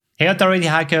Hey Authority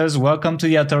Hackers, welcome to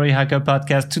the Authority Hacker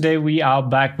Podcast. Today we are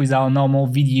back with our normal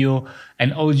video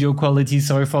and audio quality.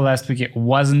 Sorry for last week, it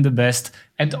wasn't the best.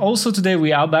 And also today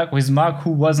we are back with Mark, who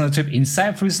was on a trip in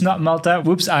Cyprus, not Malta.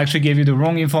 Whoops, I actually gave you the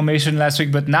wrong information last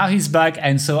week, but now he's back.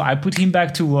 And so I put him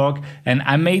back to work and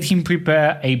I made him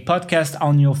prepare a podcast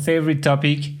on your favorite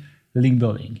topic, link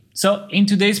building. So in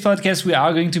today's podcast, we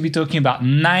are going to be talking about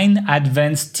 9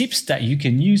 advanced tips that you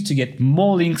can use to get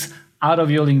more links out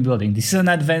of your link building. This is an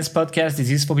advanced podcast.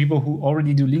 This is for people who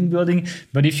already do link building.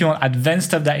 But if you want advanced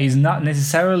stuff that is not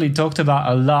necessarily talked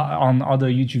about a lot on other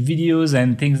YouTube videos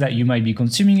and things that you might be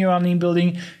consuming around link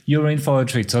building, you're in for a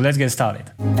treat. So let's get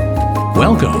started.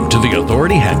 Welcome to the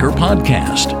Authority Hacker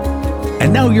Podcast.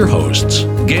 And now your hosts,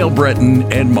 Gail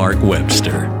Breton and Mark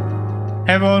Webster.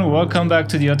 Hey everyone, welcome back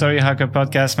to the Authority Hacker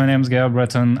Podcast. My name is Gail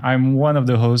Breton. I'm one of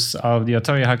the hosts of the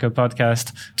Authority Hacker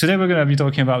Podcast. Today we're going to be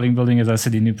talking about link building, as I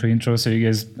said in the pre-intro. So you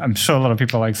guys, I'm sure a lot of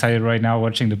people are excited right now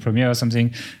watching the premiere or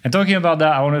something. And talking about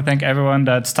that, I want to thank everyone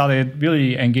that started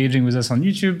really engaging with us on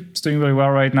YouTube. It's doing really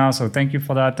well right now. So thank you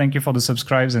for that. Thank you for the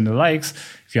subscribes and the likes.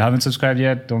 If you haven't subscribed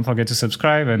yet, don't forget to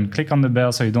subscribe and click on the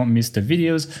bell so you don't miss the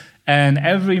videos. And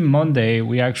every Monday,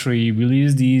 we actually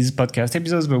release these podcast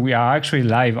episodes, but we are actually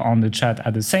live on the chat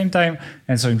at the same time,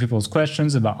 answering people's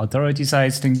questions about authority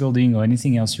sites, link building, or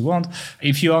anything else you want.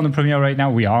 If you're on the premiere right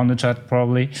now, we are on the chat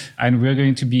probably, and we're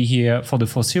going to be here for the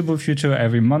foreseeable future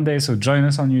every Monday. So join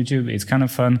us on YouTube. It's kind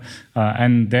of fun.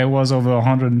 And there was over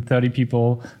 130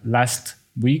 people last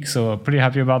week, so pretty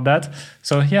happy about that.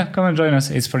 So yeah, come and join us.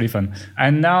 It's pretty fun.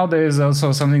 And now there's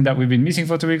also something that we've been missing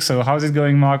for 2 weeks. So how's it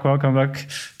going, Mark? Welcome back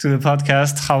to the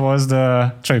podcast. How was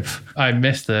the trip? I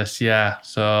missed this, yeah.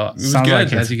 So it was Sounds good,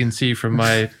 like it. as you can see from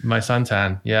my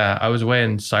suntan. Yeah, I was away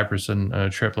in Cyprus on a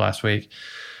trip last week.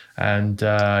 And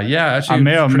actually, I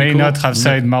may or may cool. not have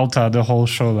said Malta the whole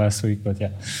show last week, but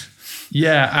yeah.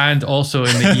 Yeah, and also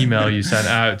in the email you sent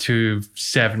out to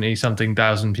 70-something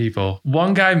thousand people.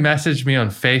 One guy messaged me on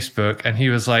Facebook and he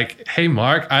was like, "Hey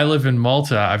Mark, I live in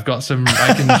Malta. I can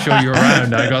show you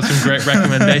around. I got some great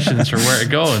recommendations for where to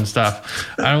go and stuff."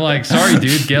 And I'm like, "Sorry,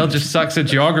 dude, Gail just sucks at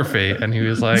geography." And he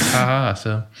was like, haha,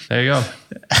 so there you go.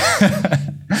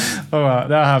 Oh, well,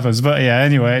 that happens. But yeah,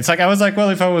 anyway, it's like, I was like, well,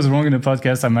 if I was wrong in the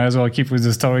podcast, I might as well keep with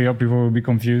the story or people will be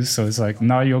confused. So it's like,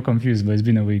 now you're confused, but it's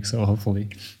been a week. So hopefully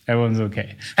everyone's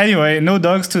okay. Anyway, no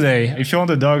dogs today. If you want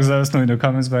the dogs, let us know in the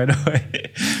comments, by the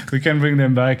way. We can bring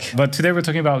them back. But today we're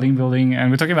talking about link building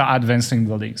and we're talking about advanced link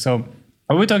building. So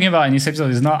what we're talking about in this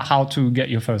episode is not how to get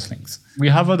your first links. We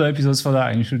have other episodes for that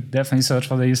and you should definitely search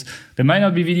for these. There might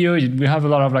not be video. We have a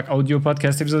lot of like audio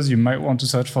podcast episodes. You might want to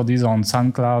search for these on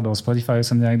SoundCloud or Spotify or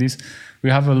something like this. We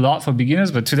have a lot for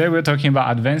beginners, but today we're talking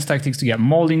about advanced tactics to get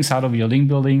more links out of your link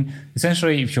building.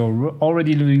 Essentially, if you're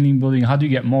already doing link building, how do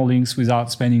you get more links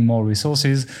without spending more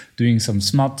resources, doing some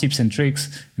smart tips and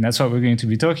tricks? And that's what we're going to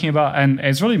be talking about. And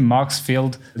it's really Mark's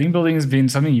field. Link building has been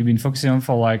something you've been focusing on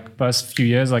for like past few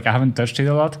years. Like I haven't touched it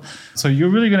a lot. So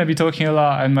you're really going to be talking a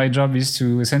lot. And my job is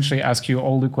to essentially ask you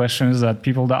all the questions that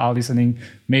people that are listening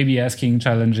may be asking,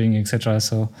 challenging, etc.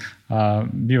 So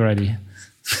be ready.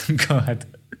 Go ahead.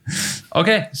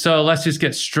 Okay, so let's just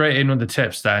get straight in with the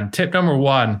tips then. Tip number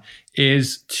 1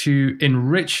 is to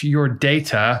enrich your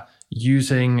data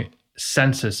using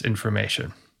census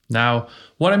information. Now,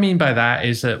 what I mean by that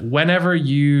is that whenever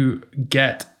you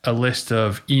get a list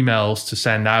of emails to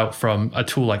send out from a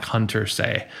tool like Hunter,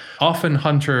 say, often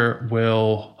Hunter.io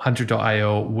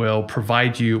will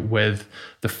provide you with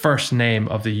the first name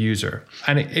of the user.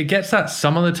 And it gets that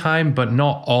some of the time, but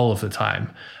not all of the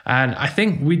time. And I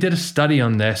think we did a study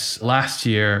on this last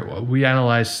year. We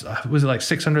analyzed, was it like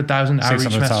 600,000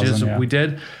 outreach messages we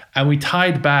did? And we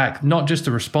tied back not just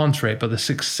the response rate, but the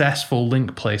successful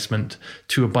link placement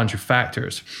to a bunch of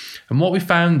factors. And what we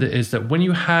found is that when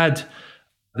you had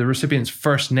the recipient's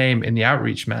first name in the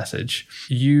outreach message,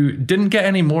 you didn't get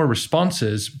any more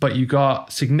responses, but you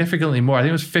got significantly more. I think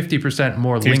it was 50%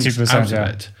 more links out of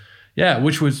it. Yeah,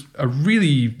 which was a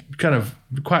really kind of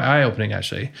quite eye-opening,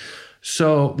 actually.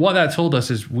 So what that told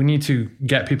us is we need to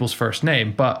get people's first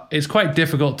name, but it's quite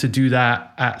difficult to do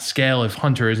that at scale if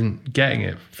Hunter isn't getting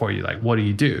it for you. Like, what do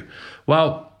you do?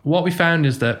 Well, what we found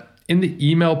is that in the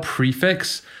email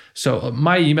prefix, so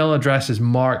my email address is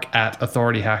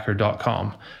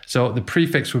mark@authorityhacker.com. So the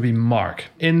prefix would be Mark.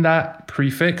 In that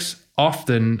prefix,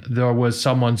 often there was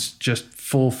someone's just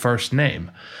full first name.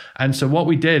 And so what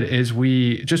we did is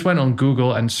we just went on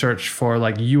Google and searched for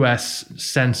like US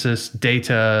Census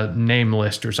data name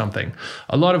list or something.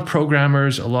 A lot of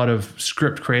programmers, a lot of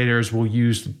script creators will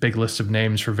use big lists of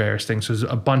names for various things. So there's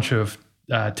a bunch of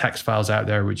text files out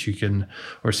there, or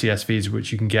CSVs,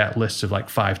 which you can get lists of like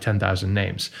 10,000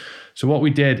 names. So what we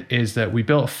did is that we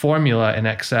built a formula in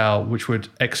Excel which would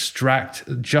extract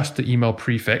just the email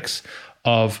prefix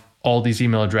of all these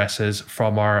email addresses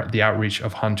from the outreach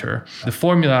of Hunter. The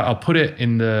formula, I'll put it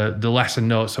in the lesson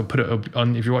notes. So put it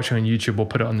on, if you're watching on YouTube, we'll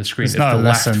put it on the screen. It's not the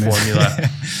lesson formula.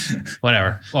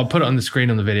 Whatever. I'll put it on the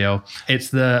screen on the video. It's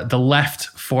the left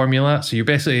formula. So you're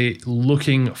basically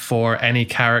looking for any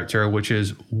character which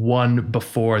is one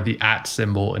before the @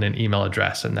 symbol in an email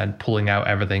address, and then pulling out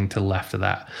everything to the left of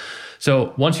that.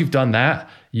 So once you've done that,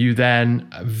 you then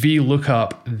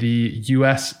VLOOKUP the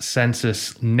US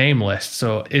Census name list.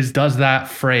 So does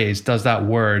that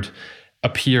word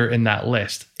appear in that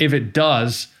list? If it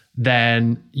does,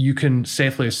 then you can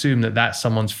safely assume that that's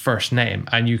someone's first name,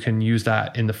 and you can use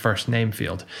that in the first name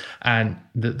field. And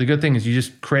the good thing is you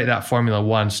just create that formula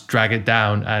once, drag it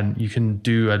down, and you can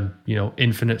do a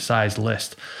infinite sized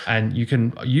list. And you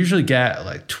can usually get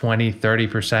like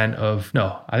 20-30% of,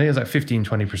 no, I think it's like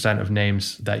 15-20% of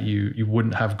names that you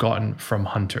wouldn't have gotten from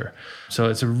Hunter. So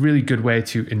it's a really good way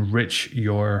to enrich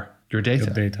your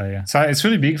data. Yeah. So it's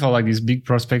really big for like this big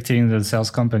prospecting, the sales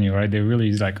company, right? They're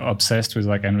really like obsessed with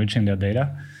like enriching their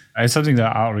data. It's something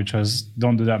that outreachers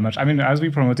don't do that much. I mean, as we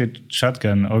promoted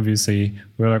Shotgun, obviously,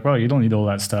 we're like, well, you don't need all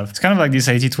that stuff. It's kind of like this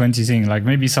 80-20 thing. Like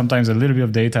maybe sometimes a little bit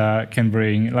of data can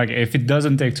bring, like if it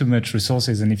doesn't take too much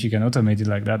resources and if you can automate it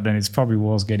like that, then it's probably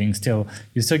worth getting still.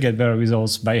 You still get better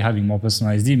results by having more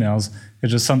personalized emails.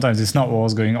 It's just sometimes it's not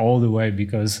worth going all the way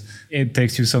because it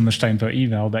takes you so much time per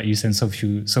email that you send so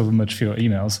much fewer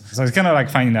emails. So it's kind of like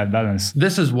finding that balance.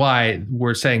 This is why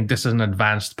we're saying this is an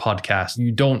advanced podcast.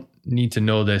 You don't need to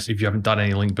know this if you haven't done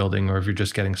any link building or if you're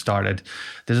just getting started.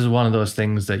 This is one of those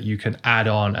things that you can add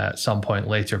on at some point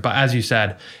later. But as you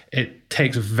said, it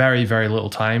takes very, very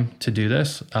little time to do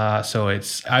this. So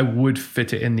I would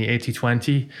fit it in the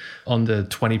 80-20 on the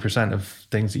 20% of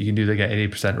things that you can do that get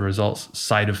 80% of results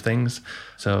side of things.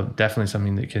 So definitely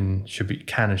something that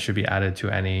should be added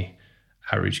to any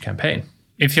outreach campaign.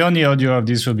 If you're on the audio of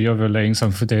this, we'll be overlaying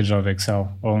some footage of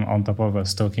Excel on top of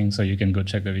us talking, so you can go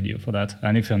check the video for that.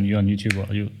 And if you're on YouTube,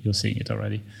 well, you're seeing it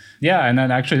already. Yeah, and then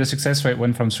actually the success rate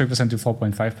went from 3% to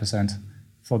 4.5%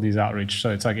 for this outreach. So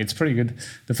it's pretty good.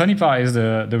 The funny part is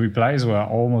the replies were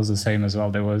almost the same as well.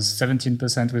 There was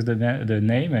 17% with the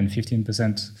name and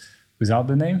 15% without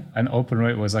the name. And open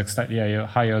rate was like slightly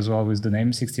higher as well with the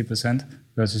name, 60%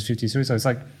 versus 53%. So it's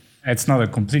like, it's not a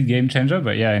complete game changer,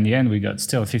 but yeah, in the end, we got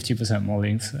still 50% more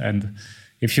links. And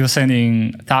if you're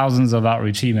sending thousands of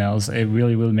outreach emails, it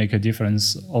really will make a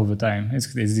difference over time.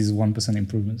 It's these 1%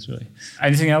 improvements, really.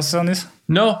 Anything else on this?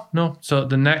 No. So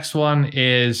the next one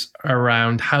is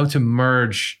around how to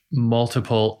merge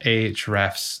multiple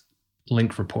Ahrefs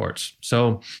link reports.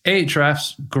 So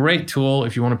Ahrefs, great tool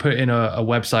if you want to put in a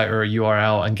website or a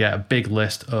URL and get a big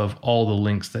list of all the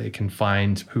links that it can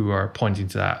find who are pointing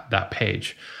to that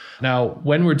page. Now,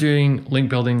 when we're doing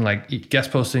link building, like guest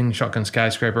posting, Shotgun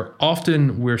Skyscraper,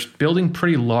 often we're building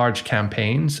pretty large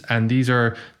campaigns, and these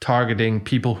are targeting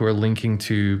people who are linking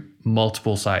to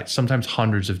multiple sites, sometimes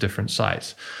hundreds of different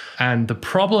sites. And the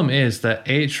problem is that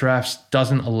Ahrefs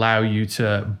doesn't allow you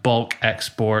to bulk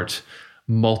export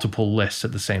multiple lists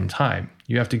at the same time.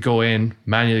 You have to go in,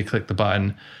 manually click the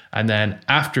button, and then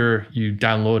after you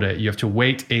download it, you have to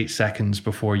wait 8 seconds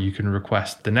before you can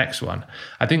request the next one.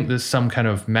 I think there's some kind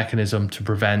of mechanism to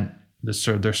prevent their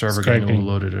server Scraping. getting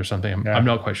overloaded or something. I'm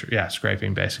not quite sure. Yeah,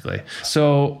 scraping basically.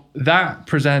 So that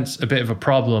presents a bit of a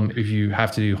problem if you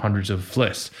have to do hundreds of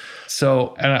lists.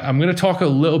 So, and I'm going to talk a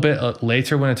little bit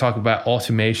later when I talk about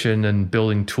automation and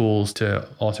building tools to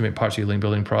automate parts of your link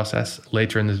building process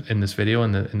later in this video,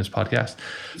 in this podcast.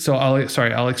 So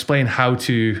I'll explain how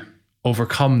to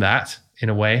overcome that in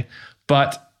a way.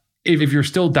 But if you're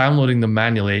still downloading them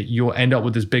manually, you'll end up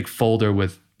with this big folder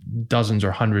with dozens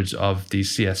or hundreds of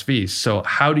these CSVs. So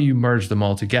how do you merge them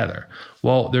all together?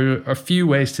 Well, there are a few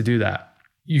ways to do that.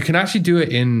 You can actually do it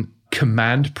in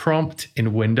command prompt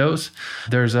in Windows.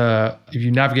 If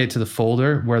you navigate to the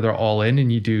folder where they're all in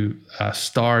and you do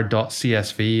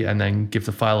star.csv and then give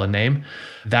the file a name,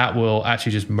 that will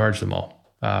actually just merge them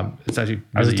all. It's actually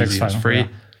really easy. It's free.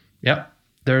 Yeah. Yep.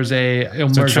 There's a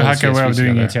hacker way of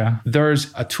doing it, yeah.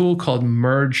 There's a tool called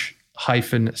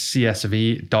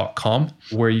merge-csv.com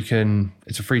where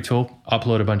it's a free tool,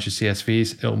 upload a bunch of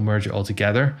CSVs, it'll merge it all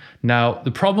together. Now,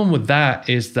 the problem with that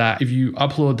is that if you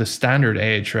upload the standard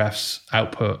Ahrefs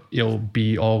output, it'll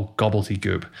be all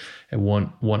gobbledygook. It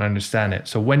won't understand it.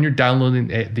 So when you're downloading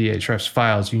the Ahrefs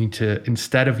files, you need to,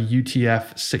 instead of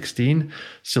UTF-16,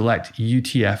 select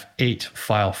UTF-8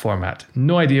 file format.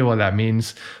 No idea what that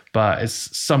means, but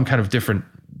it's some kind of different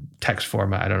text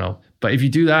format. I don't know. But if you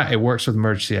do that, it works with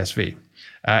Merge CSV.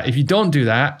 If you don't do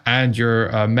that and you're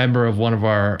a member of one of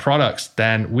our products,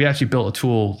 then we actually built a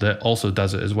tool that also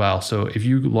does it as well. So if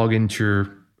you log into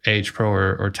your AH Pro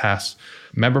or TAS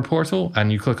member portal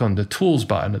and you click on the tools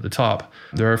button at the top,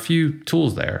 there are a few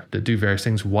tools there that do various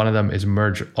things. One of them is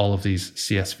merge all of these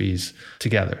CSVs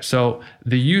together. So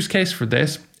the use case for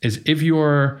this is if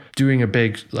you're doing a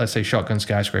big, let's say, Shotgun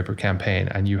Skyscraper campaign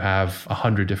and you have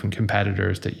 100 different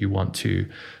competitors that you want to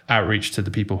outreach to the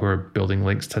people who are building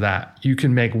links to that, you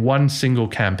can make one single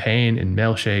campaign in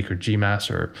Mailshake or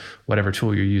GMass or whatever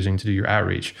tool you're using to do your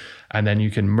outreach. And then you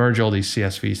can merge all these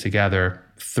CSVs together,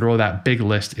 throw that big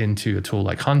list into a tool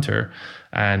like Hunter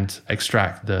and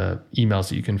extract the emails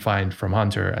that you can find from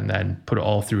Hunter and then put it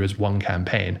all through as one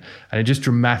campaign. And it just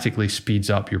dramatically speeds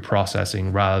up your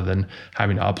processing rather than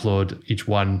having to upload each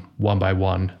one by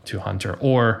one to Hunter.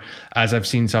 Or, as I've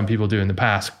seen some people do in the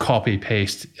past, copy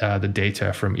paste the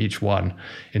data from each one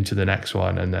into the next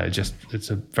one. And it's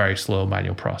a very slow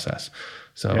manual process.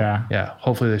 So yeah,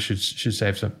 hopefully this should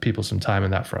save some people some time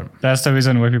on that front. That's the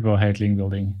reason why people hate link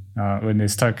building when they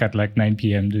stuck at like 9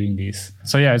 p.m. doing this.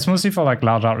 So yeah, it's mostly for like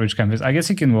large outreach campaigns. I guess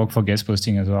it can work for guest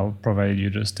posting as well, provided you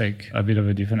just take a bit of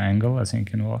a different angle. I think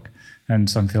it can work, and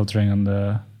some filtering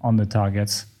on the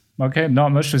targets. Okay,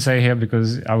 not much to say here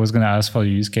because I was going to ask for the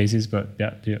use cases, but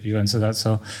yeah, you answered that.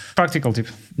 So practical tip.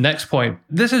 Next point.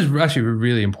 This is actually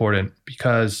really important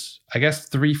because I guess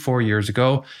 3-4 years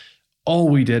ago, all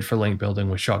we did for link building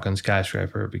was Shotgun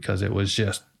Skyscraper because it was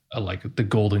just like the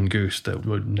golden goose that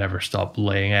would never stop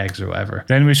laying eggs or whatever.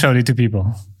 Then we showed it to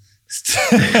people.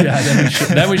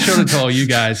 Then we showed it to all you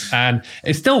guys, and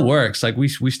it still works. Like we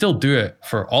still do it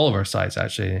for all of our sites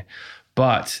actually,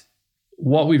 but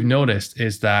what we've noticed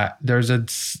is that there's a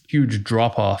huge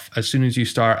drop off as soon as you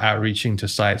start outreaching to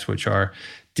sites which are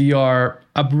DR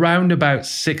around about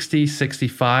 60,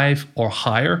 65 or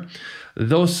higher.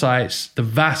 Those sites, the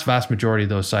vast majority of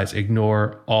those sites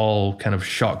ignore all kind of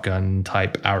shotgun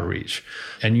type outreach.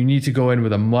 And you need to go in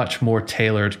with a much more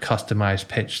tailored, customized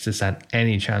pitch to stand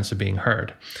any chance of being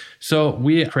heard. So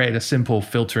we created a simple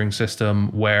filtering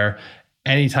system where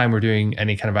anytime we're doing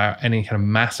any kind of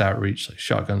mass outreach, like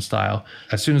shotgun style,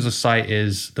 as soon as a site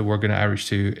that we're going to outreach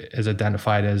to is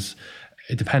identified as,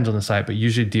 it depends on the site, but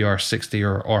usually DR 60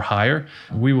 or higher,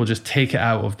 we will just take it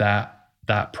out of that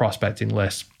prospecting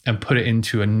list and put it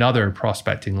into another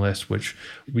prospecting list, which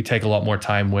we take a lot more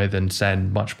time with and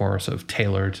send much more sort of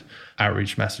tailored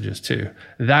outreach messages to.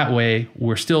 That way,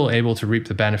 we're still able to reap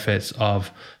the benefits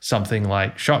of something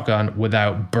like Shotgun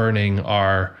without burning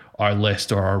our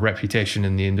list or our reputation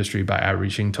in the industry by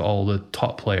outreaching to all the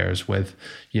top players with,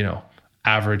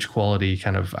 average quality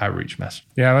kind of outreach message.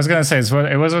 Yeah, I was gonna say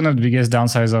it was one of the biggest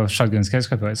downsides of Shotgun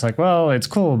Skyscraper. It's like, well, it's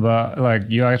cool, but like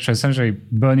you're actually essentially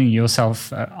burning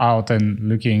yourself out and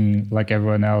looking like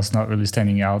everyone else, not really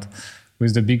standing out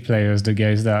with the big players, the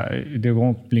guys that they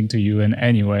won't link to you in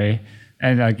any way,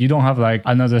 and like you don't have like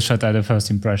another shot at the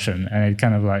first impression, and it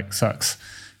kind of like sucks.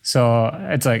 So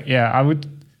it's like, yeah, I would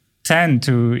tend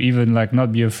to even like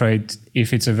not be afraid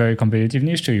if it's a very competitive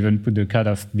niche to even put the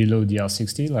cutoff below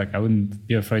DR60. Like I wouldn't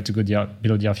be afraid to go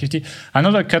below DR50.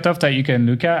 Another cutoff that you can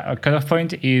look at, a cutoff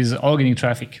point, is organic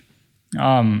traffic.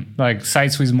 Like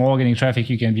sites with more organic traffic,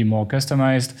 you can be more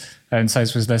customized, and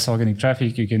sites with less organic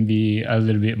traffic, you can be a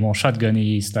little bit more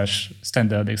shotgunny /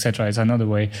 standard, etc. It's another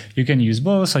way. You can use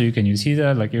both, or you can use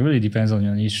either. Like it really depends on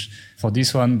your niche for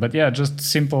this one. But yeah, just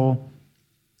simple.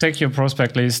 Take your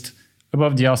prospect list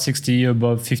above DR60,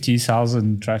 above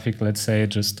 50,000 traffic, let's say,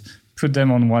 just put them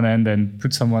on one end and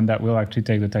put someone that will actually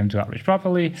take the time to outreach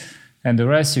properly. And the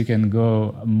rest, you can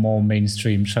go more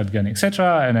mainstream, shotgun,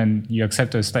 etc. And then you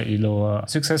accept a slightly lower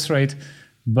success rate.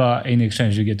 But in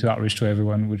exchange, you get to outreach to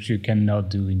everyone, which you cannot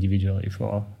do individually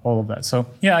for all of that. So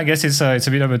yeah, I guess it's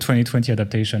a bit of a 2020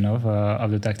 adaptation of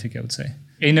the tactic, I would say.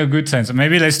 In a good sense.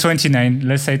 Maybe let's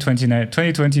say 29.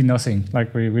 2020, nothing.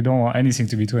 Like we don't want anything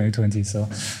to be 2020. So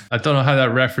I don't know how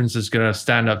that reference is going to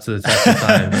stand up to the test of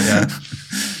time. But yeah.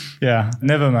 Yeah,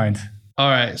 never mind. All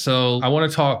right. So I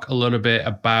want to talk a little bit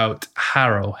about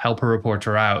Harrow, Help a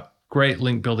Reporter Out. Great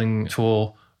link building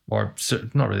tool, or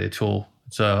not really a tool.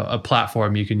 It's a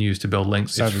platform you can use to build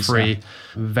links. It's free,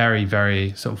 very,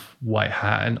 very sort of white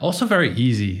hat, and also very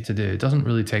easy to do. It doesn't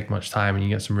really take much time, and you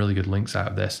get some really good links out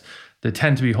of this. They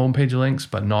tend to be homepage links,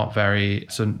 but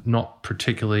not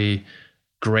particularly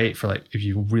great for like if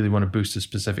you really want to boost a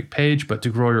specific page, but to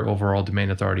grow your overall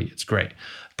domain authority, it's great.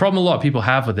 Problem a lot of people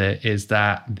have with it is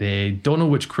that they don't know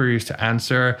which queries to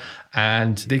answer,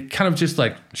 and they kind of just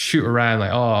like shoot around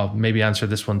like, oh, maybe answer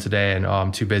this one today, and oh,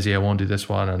 I'm too busy, I won't do this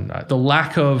one. And the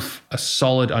lack of a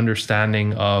solid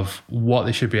understanding of what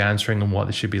they should be answering and what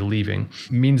they should be leaving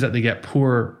means that they get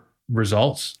poor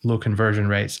results, low conversion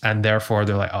rates, and therefore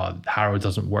they're like, oh, Haro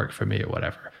doesn't work for me or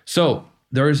whatever. So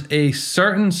there's a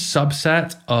certain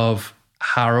subset of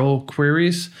Haro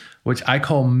queries, which I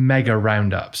call mega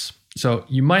roundups. So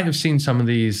you might have seen some of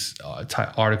these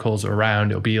articles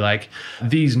around. It'll be like,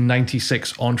 these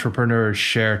 96 entrepreneurs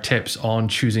share tips on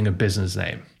choosing a business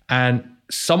name. And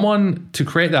someone, to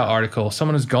create that article,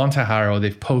 someone has gone to Haro,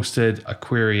 they've posted a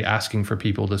query asking for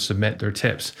people to submit their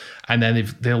tips. And then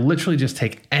they'll literally just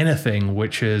take anything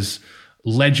which is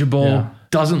legible,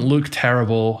 doesn't look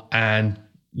terrible, and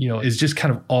is just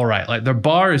kind of all right. Like their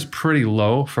bar is pretty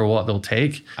low for what they'll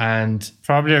take. And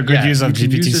probably a good use of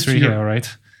GPT-3 here, right?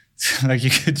 Like you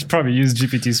could probably use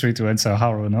GPT-3 to answer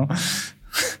Haro, no?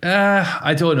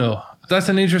 I don't know. That's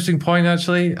an interesting point,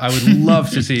 actually. I would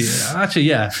love to see. Actually,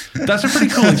 yeah, that's a pretty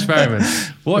cool experiment.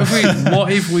 What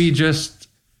if we just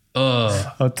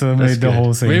automate the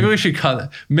whole thing? Maybe we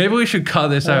should cut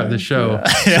this out of the show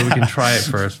so we can try it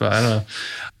first. But I don't know.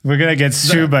 We're gonna get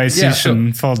sued by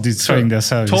Session for destroying their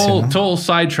service. Total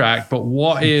sidetrack. But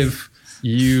what if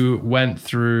you went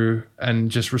through and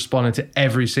just responded to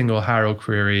every single Haro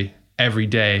query every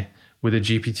day with a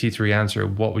GPT-3 answer?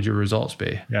 What would your results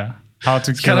be? Yeah. How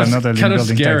to kill another link building kind of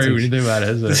scary tactic. when you think about it,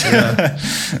 isn't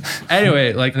it? Yeah.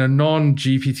 Anyway, like in a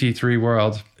non-GPT-3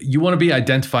 world, you want to be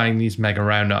identifying these mega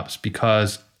roundups,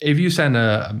 because if you send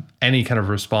any kind of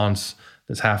response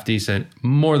that's half decent,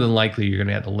 more than likely you're going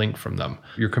to get the link from them.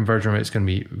 Your conversion rate is going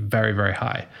to be very, very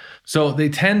high. So they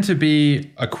tend to be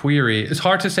a query. It's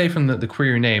hard to say from the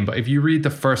query name, but if you read the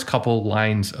first couple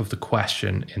lines of the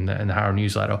question in the Haro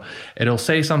newsletter, it'll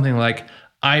say something like,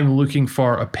 I'm looking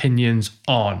for opinions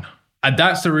on. And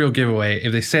that's the real giveaway.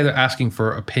 If they say they're asking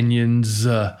for opinions,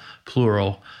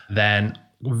 plural, then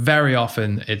very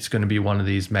often it's going to be one of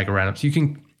these mega roundups. You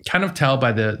can kind of tell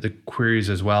by the queries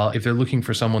as well if they're looking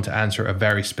for someone to answer a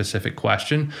very specific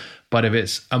question. But if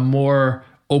it's a more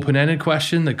open-ended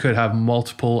question that could have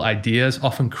multiple ideas,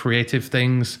 often creative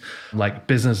things like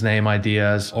business name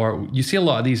ideas, or you see a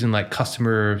lot of these in like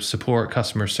customer support,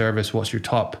 customer service. What's your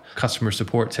top customer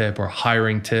support tip, or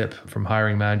hiring tip from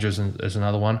hiring managers is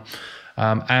another one.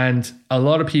 And a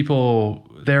lot of people,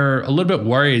 they're a little bit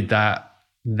worried that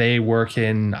they work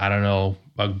in, I don't know,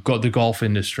 the golf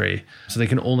industry, so they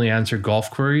can only answer golf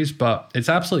queries, but it's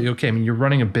absolutely okay. I mean, you're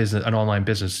running an online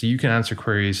business, so you can answer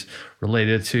queries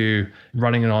related to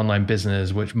running an online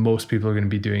business, which most people are going to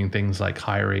be doing things like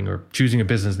hiring or choosing a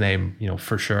business name,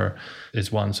 for sure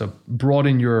is one. So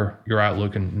broaden your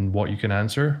outlook and what you can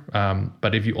answer.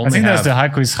 But if you only that's the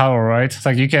hack with Haro, right? It's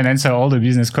like you can answer all the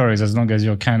business queries as long as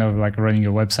you're kind of like running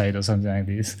a website or something like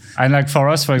this. And like for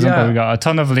us, for example, we got a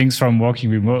ton of links from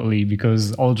working remotely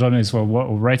because all journalists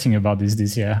were writing about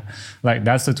this year. Like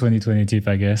that's the 2020 tip,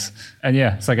 I guess. And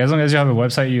yeah, it's like as long as you have a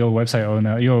website, you're a website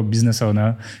owner, you're a business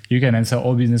owner, you can answer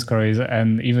all business queries.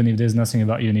 And even if there's nothing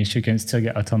about your niche, you can still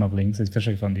get a ton of links,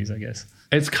 especially from these, I guess.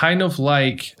 It's kind of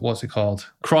like, what's it called?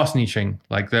 Cross niching.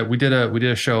 Like that, we did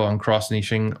a show on cross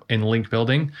niching in link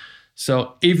building.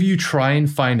 So if you try and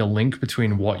find a link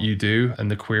between what you do and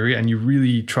the query, and you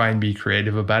really try and be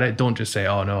creative about it, don't just say,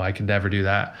 oh no, I can never do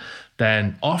that.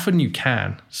 Then often you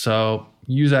can. So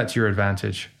use that to your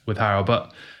advantage with Haro.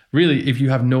 But really, if you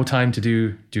have no time to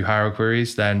do Haro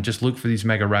queries, then just look for these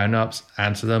mega roundups,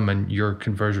 answer them, and your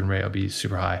conversion rate will be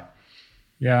super high.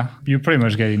 Yeah, you pretty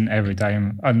much get in every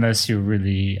time, unless you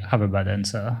really have a bad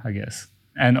answer, I guess.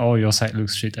 And or your site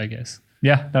looks shit, I guess.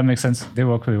 Yeah, that makes sense. They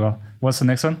work really well. What's the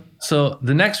next one? So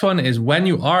the next one is when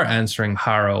you are answering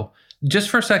Haro, just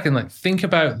for a second, like think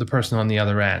about the person on the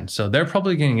other end. So they're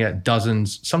probably going to get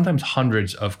dozens, sometimes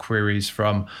hundreds of queries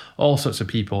from all sorts of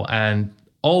people, and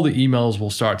all the emails will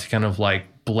start to kind of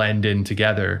like blend in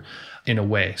together in a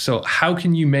way. So how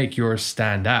can you make yours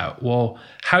stand out? Well,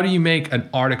 how do you make an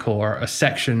article or a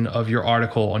section of your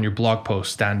article on your blog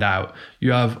post stand out?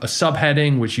 You have a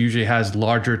subheading, which usually has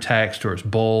larger text, or it's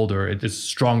bold, or it is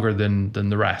stronger than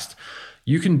the rest.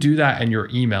 You can do that in your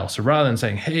email. So rather than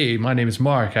saying, hey, my name is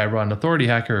Mark, I run Authority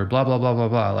Hacker, blah, blah, blah, blah,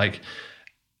 blah. Like,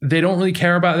 they don't really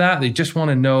care about that. They just want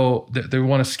to know, they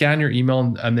want to scan your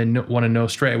email and then want to know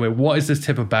straight away, what is this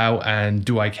tip about and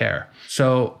do I care?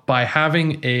 So by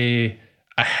having a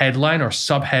headline or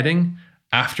subheading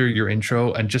after your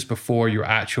intro and just before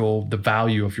the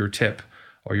value of your tip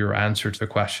or your answer to the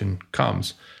question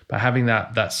comes, by having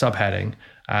that subheading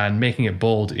and making it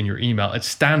bold in your email, it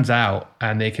stands out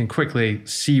and they can quickly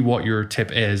see what your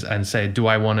tip is and say, do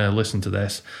I want to listen to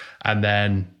this? And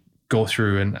then go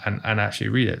through and actually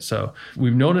read it. So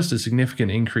we've noticed a significant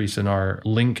increase in our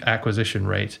link acquisition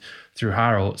rate through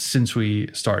Haro since we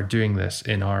started doing this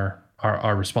in our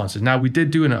responses. Now, we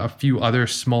did do a few other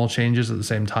small changes at the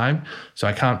same time, so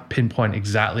I can't pinpoint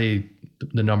exactly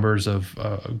the numbers of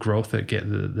growth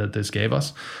that this gave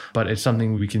us, but it's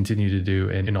something we continue to do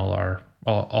in all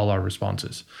our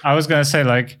responses. I was gonna say,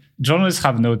 like, journalists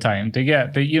have no time. They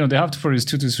have to produce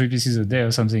 2 to 3 pieces a day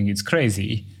or something. It's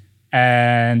crazy.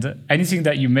 And anything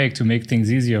that you make to make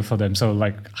things easier for them, so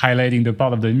like highlighting the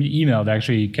part of the email that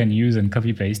actually can use and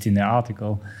copy paste in their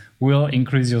article, will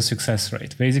increase your success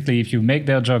rate. Basically, if you make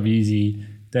their job easy,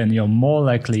 then you're more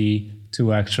likely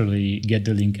to actually get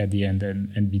the link at the end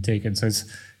and be taken. So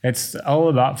it's all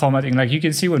about formatting. Like you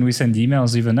can see when we send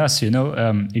emails, even us,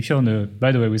 if you're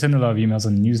by the way, we send a lot of emails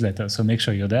on the newsletter, so make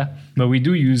sure you're there. But we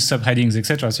do use subheadings,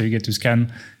 etc. So you get to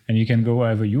scan and you can go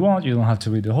wherever you want. You don't have to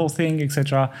read the whole thing,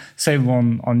 etc. Same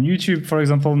on YouTube, for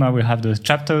example. Now we have the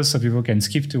chapters, so people can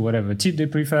skip to whatever tip they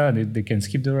prefer. They can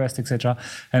skip the rest, etc.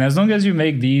 And as long as you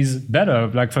make these better,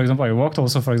 like for example, I worked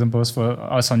also, for example, for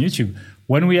us on YouTube.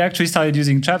 When we actually started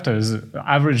using chapters,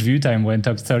 average view time went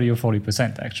up 30 or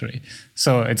 40% actually.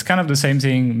 So it's kind of the same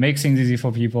thing. Make things easy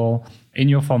for people in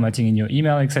your formatting, in your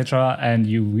email, etc., and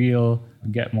you will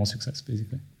get more success,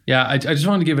 basically. Yeah, I just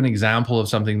wanted to give an example of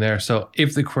something there. So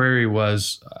if the query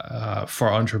was for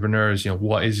entrepreneurs,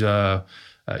 what is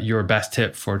your best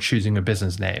tip for choosing a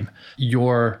business name?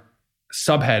 Your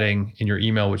subheading in your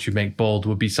email, which you make bold,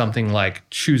 would be something like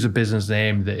choose a business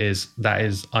name that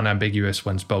is unambiguous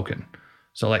when spoken.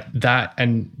 So like that,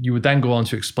 and you would then go on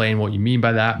to explain what you mean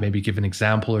by that, maybe give an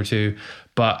example or two,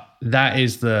 but that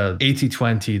is the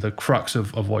 80-20, the crux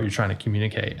of what you're trying to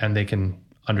communicate, and they can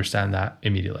understand that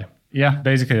immediately. Yeah,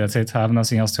 basically that's it. I have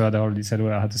nothing else to add. I already said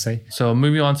what I had to say. So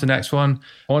moving on to the next one,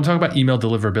 I want to talk about email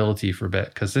deliverability for a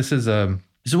bit, because this is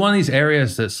one of these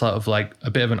areas that's sort of like a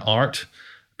bit of an art,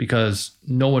 because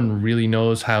no one really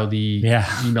knows how the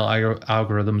email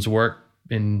algorithms work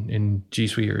in G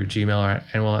Suite or Gmail or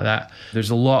anyone like that.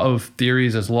 There's a lot of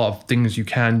theories, there's a lot of things you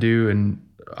can do, and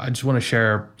I just want to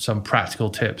share some practical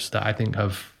tips that I think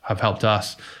have helped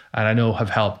us, and I know have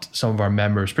helped some of our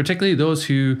members, particularly those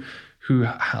who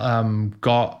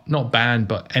got not banned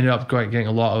but ended up getting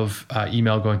a lot of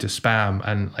email going to spam,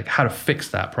 and like how to fix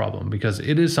that problem, because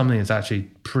it is something that's actually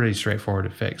pretty straightforward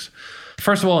to fix.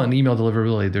 First of all, in email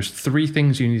deliverability, there's 3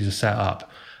 things you need to set up.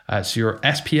 So your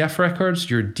SPF records,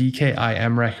 your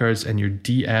DKIM records, and your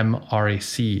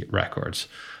DMRAC records.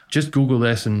 Just Google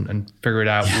this and figure it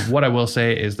out. What I will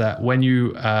say is that when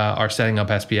you are setting up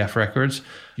SPF records,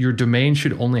 your domain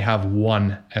should only have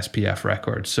 1 SPF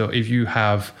record. So if you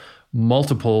have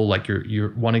multiple, like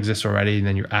your one exists already, and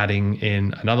then you're adding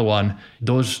in another one,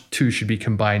 those 2 should be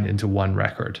combined into 1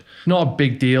 record. Not a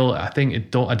big deal. I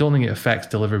don't think it affects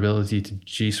deliverability to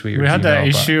G Suite or Gmail. We had that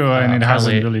issue and it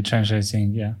hasn't really changed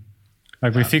anything. Yeah,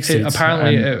 like we fixed it.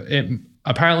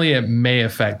 Apparently it may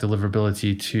affect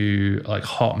deliverability to like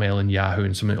Hotmail and Yahoo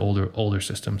and some of the older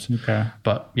systems. Okay.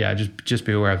 But yeah, just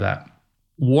be aware of that.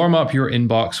 Warm up your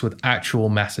inbox with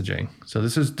actual messaging. So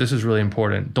this is really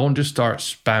important. Don't just start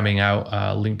spamming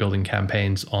out link building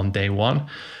campaigns on day one.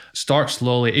 Start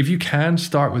slowly. If you can,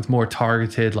 start with more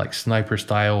targeted, like sniper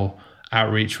style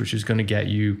outreach, which is going to get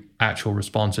you actual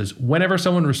responses. Whenever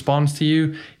someone responds to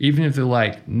you, even if they're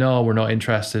like, no, we're not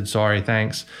interested, sorry,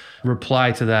 thanks,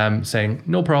 reply to them saying,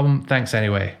 no problem, thanks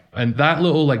anyway. And that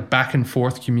little like back and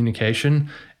forth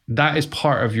communication, that is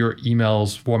part of your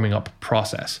emails warming up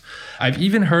process. I've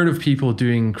even heard of people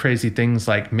doing crazy things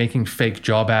like making fake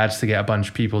job ads to get a bunch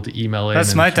of people to email in.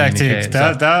 That's my tactic.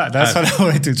 That's what I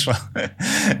wanted to try.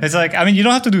 It's like, I mean, you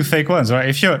don't have to do fake ones,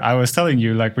 right? I was telling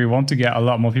you, like, we want to get a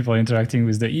lot more people interacting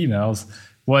with the emails.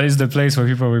 What is the place where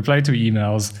people reply to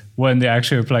emails when they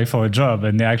actually apply for a job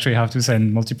and they actually have to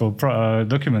send multiple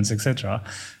documents, etc.?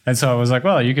 And so I was like,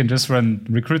 well, you can just run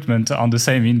recruitment on the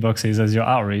same inboxes as your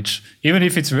outreach, even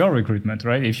if it's real recruitment,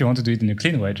 right? If you want to do it in a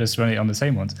clean way, just run it on the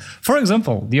same ones. For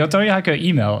example, the Authority Hacker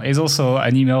email is also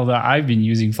an email that I've been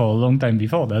using for a long time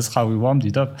before. That's how we warmed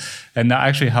it up. And that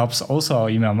actually helps also our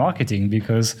email marketing,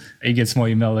 because it gets more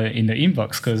email in the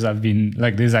inbox, because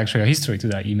there's actually a history to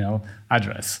that email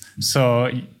address.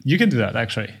 So you can do that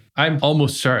actually. I'm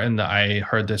almost certain that I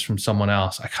heard this from someone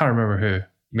else. I can't remember who.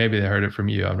 Maybe they heard it from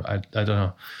you. I don't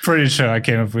know. Pretty sure I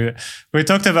came up with it. We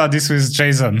talked about this with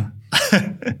Jason.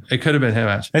 It could have been him,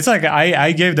 actually. It's like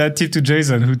I gave that tip to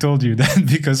Jason, who told you that,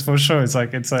 because for sure it's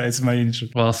like it's my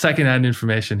interest. Well, secondhand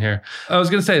information here. I was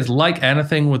going to say, it's like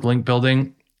anything with link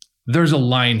building. there's a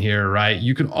line here, right?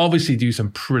 You can obviously do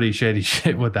some pretty shady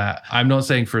shit with that. I'm not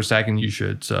saying for a second you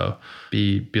should, so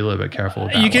be a little bit careful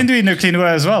with that. You can do it in a clean way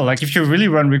as well. Like if you really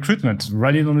run recruitment,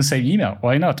 run it on the same email.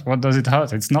 Why not? What does it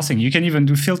hurt? It's nothing. You can even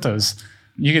do filters.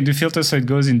 You can do filters so it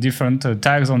goes in different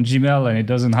tags on Gmail and it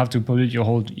doesn't have to pollute your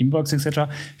whole inbox, etc.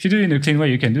 If you do it in a clean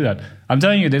way, you can do that. I'm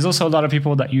telling you, there's also a lot of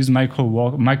people that use micro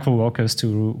workers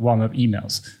to warm up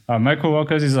emails. Micro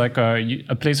workers is like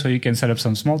a place where you can set up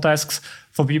some small tasks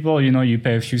for people. You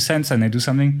pay a few cents and they do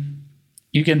something.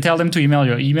 You can tell them to email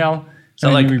your email. So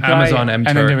like reply, Amazon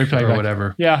MTurk or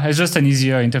whatever. Yeah, it's just an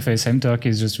easier interface. MTurk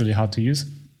is just really hard to use.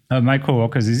 Micro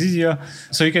workers is easier.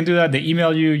 So you can do that. They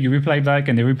email you, you reply back,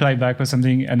 and they reply back with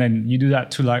something. And then you do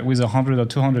that to like with 100 or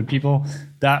 200 people.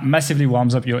 That massively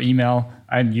warms up your email,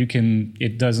 and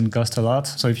it doesn't cost a lot.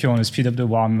 So if you want to speed up the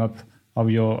warm up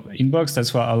of your inbox,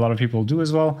 that's what a lot of people do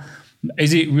as well.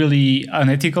 Is it really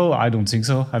unethical? I don't think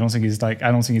so. I don't think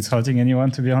it's hurting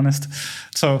anyone, to be honest.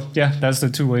 So yeah, that's the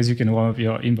two ways you can warm up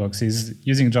your inbox, is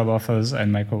using job offers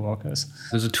and micro workers.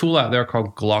 There's a tool out there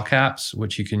called Glock Apps,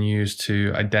 which you can use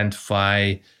to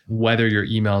identify whether your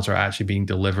emails are actually being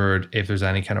delivered, if there's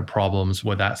any kind of problems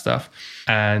with that stuff.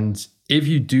 And if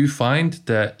you do find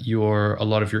that a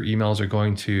lot of your emails are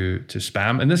going to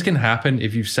spam, and this can happen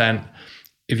if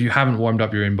you haven't warmed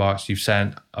up your inbox, you've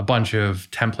sent a bunch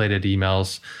of templated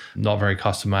emails, not very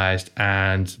customized,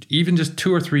 and even just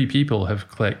 2 or 3 people have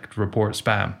clicked report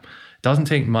spam. It doesn't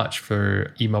take much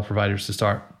for email providers to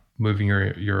start moving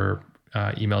your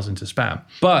emails into spam.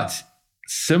 But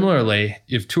similarly,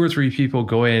 if 2 or 3 people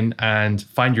go in and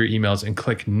find your emails and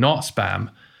click not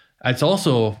spam, it's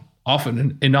also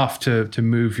often enough to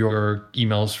move your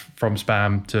emails from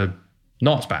spam to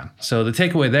not spam. So the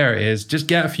takeaway there is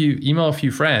just email a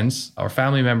few friends or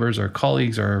family members or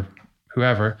colleagues or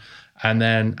whoever, and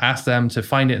then ask them to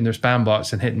find it in their spam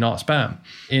box and hit not spam.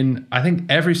 In, I think,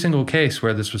 every single case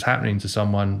where this was happening to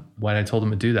someone, when I told them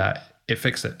to do that, it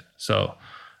fixed it. So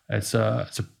it's a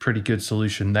pretty good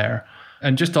solution there.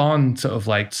 And just on sort of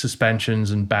like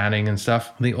suspensions and banning and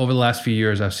stuff, I think over the last few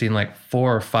years, I've seen like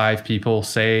 4 or 5 people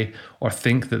say or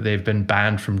think that they've been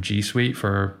banned from G Suite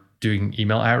for doing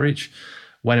email outreach,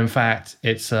 when in fact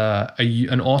it's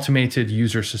an automated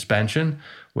user suspension,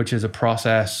 which is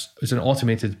an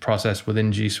automated process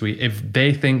within G Suite. If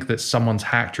they think that someone's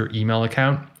hacked your email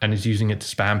account and is using it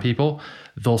to spam people,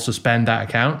 they'll suspend that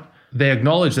account. They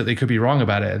acknowledge that they could be wrong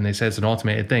about it and they say it's an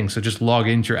automated thing. So just log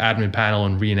into your admin panel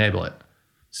and re-enable it.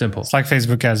 Simple. It's like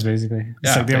Facebook ads, basically.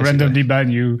 It's yeah, like they randomly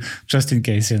ban you just in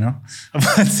case, One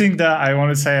thing that I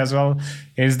want to say as well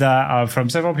is that from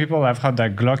several people, I've heard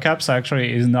that Glock Apps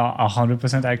actually is not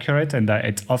 100% accurate, and that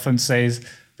it often says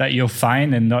that you're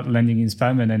fine and not landing in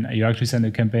spam, and then you actually send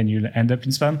a campaign, you'll end up in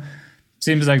spam.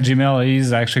 Seems like Gmail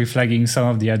is actually flagging some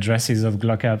of the addresses of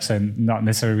Glock Apps and not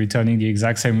necessarily returning the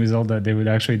exact same result that they would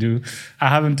actually do. I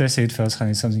haven't tested it first, and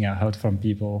it's something I heard from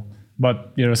people.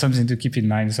 But something to keep in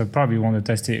mind. So probably want to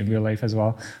test it in real life as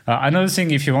well. Another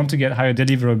thing, if you want to get higher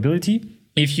deliverability,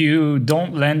 if you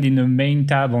don't land in the main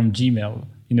tab on Gmail,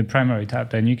 in the primary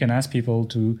tab, then you can ask people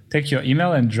to take your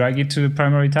email and drag it to the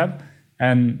primary tab.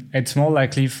 And it's more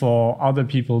likely for other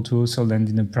people to also land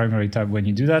in the primary tab when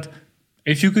you do that.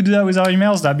 If you could do that with our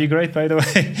emails, that'd be great, by the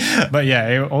way. But yeah,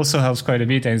 it also helps quite a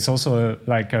bit. And it's also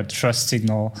like a trust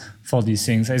signal for these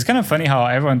things. It's kind of funny how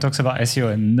everyone talks about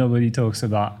SEO and nobody talks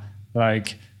about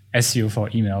like SEO for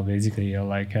email, basically. Or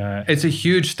like it's a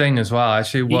huge thing as well. I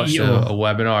actually watched a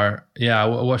webinar. Yeah, I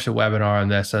watched a webinar on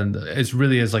this, and it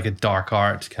really is like a dark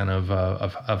art kind of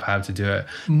how to do it.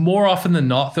 More often than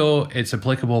not, though, it's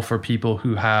applicable for people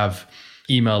who have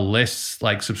email lists,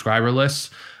 like subscriber lists,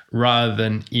 rather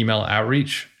than email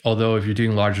outreach. Although if you're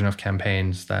doing large enough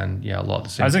campaigns, then yeah, a lot of the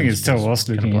same. I think it's still worth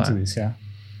looking into this. Yeah.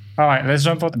 All right, let's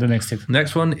jump on to the next tip.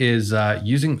 Next one is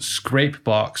using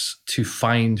Scrapebox to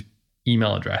find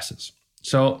email addresses.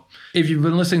 So if you've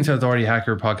been listening to Authority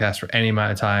Hacker podcast for any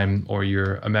amount of time, or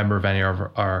you're a member of any of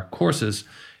our courses,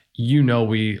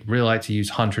 we really like to use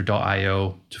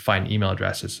hunter.io to find email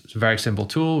addresses. It's a very simple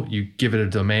tool. You give it a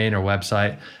domain or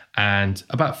website, and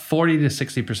about 40 to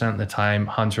 60% of the time,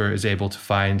 Hunter is able to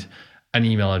find an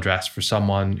email address for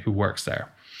someone who works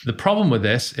there. The problem with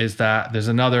this is that there's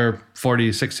another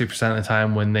 40 to 60% of the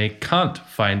time when they can't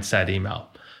find said email.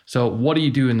 So what do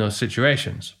you do in those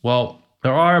situations? Well,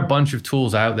 there are a bunch of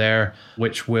tools out there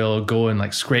which will go and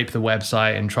like scrape the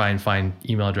website and try and find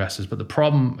email addresses. But the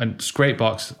problem, and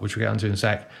Scrapebox, which we'll get into in a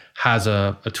sec, has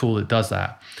a tool that does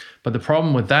that. But the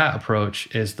problem with that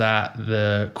approach is that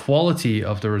the quality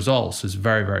of the results is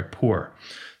very, very poor.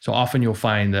 So often you'll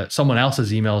find that someone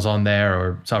else's email is on there,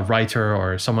 or it's a writer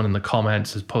or someone in the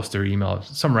comments has posted their email,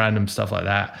 some random stuff like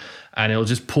that. And it'll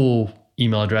just pull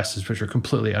email addresses which are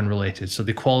completely unrelated. So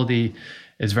the quality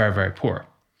is very, very poor.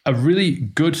 A really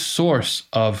good source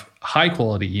of high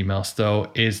quality emails, though,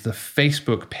 is the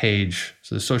Facebook page,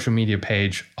 so the social media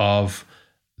page of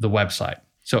the website.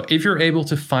 So if you're able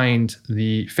to find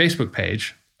the Facebook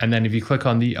page, and then if you click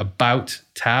on the About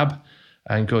tab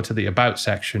and go to the About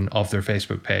section of their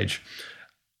Facebook page,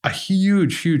 a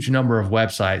huge number of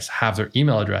websites have their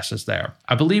email addresses there.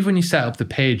 I believe when you set up the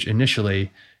page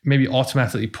initially, maybe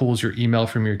automatically pulls your email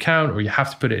from your account, or you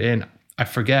have to put it in. I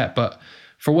forget, but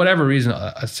for whatever reason,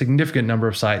 a significant number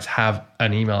of sites have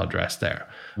an email address there,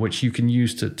 which you can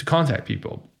use to contact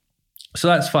people. So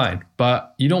that's fine,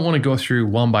 but you don't want to go through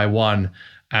one by one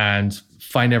and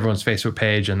find everyone's Facebook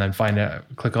page and then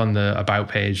click on the About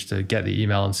page to get the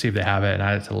email and see if they have it and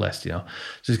add it to the list. It's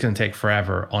just going to take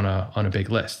forever on a big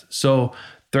list. So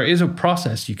there is a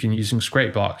process you can use in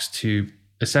Scrapebox to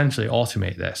essentially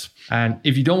automate this. And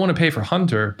if you don't want to pay for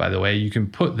Hunter, by the way, you can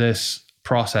put this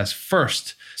process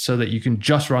first so that you can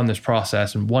just run this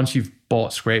process. And once you've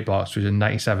bought Scrapebox, which is a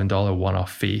 $97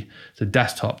 one-off fee, it's a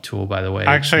desktop tool, by the way.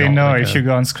 Actually, no, if you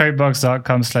go on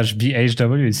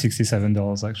scrapebox.com/BHW, it's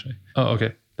 $67 actually. Oh,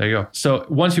 okay. There you go. So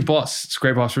once you bought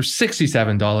Scrapebox for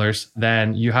 $67,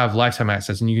 then you have lifetime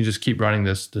access and you can just keep running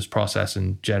this process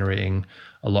and generating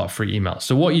a lot of free emails.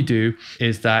 So what you do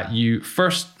is that you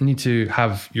first need to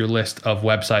have your list of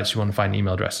websites you want to find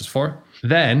email addresses for.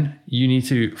 Then you need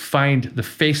to find the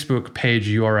Facebook page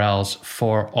URLs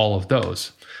for all of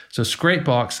those. So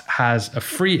Scrapebox has a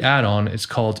free add-on. It's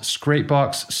called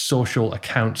Scrapebox Social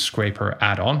Account Scraper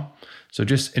add-on. So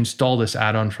just install this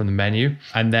add-on from the menu,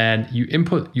 and then you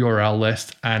input URL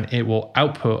list, and it will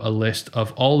output a list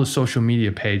of all the social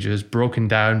media pages broken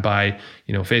down by,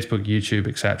 Facebook, YouTube,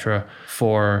 etc.,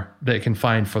 that it can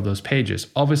find for those pages.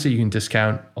 Obviously, you can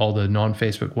discount all the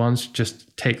non-Facebook ones.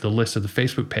 Just take the list of the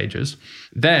Facebook pages.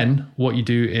 Then what you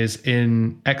do is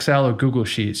in Excel or Google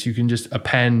Sheets, you can just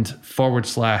append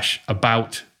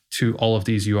 /about to all of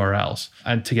these URLs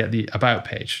and to get the About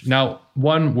page. Now,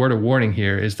 one word of warning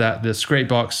here is that the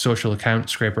Scrapebox Social Account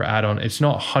Scraper add-on, it's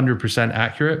not 100%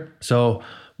 accurate. So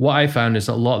what I found is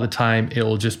that a lot of the time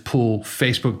it'll just pull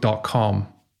facebook.com,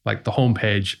 like the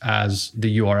homepage, as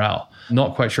the URL.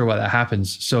 Not quite sure why that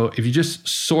happens. So if you just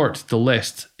sort the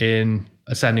list in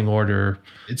ascending order,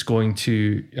 it's going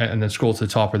to, and then scroll to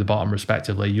the top or the bottom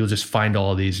respectively, you'll just find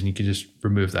all of these and you can just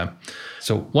remove them.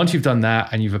 So once you've done that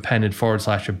and you've appended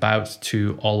 /about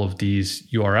to all of these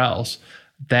URLs,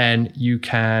 then you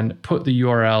can put the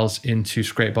URLs into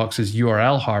Scrapebox's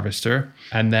URL harvester,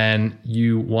 and then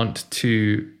you want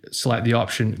to select the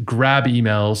option grab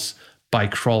emails by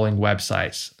crawling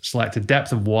websites. Select a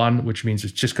depth of 1, which means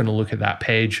it's just going to look at that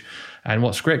page. And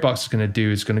what Scrapebox is going to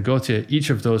do is going to go to each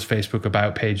of those Facebook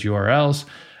About page URLs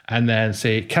and then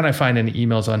say, can I find any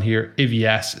emails on here? If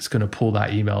yes, it's going to pull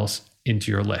that emails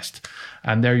into your list.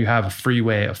 And there you have a free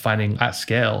way of finding at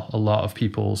scale a lot of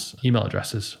people's email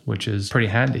addresses, which is pretty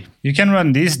handy. You can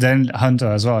run this, then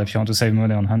Hunter as well, if you want to save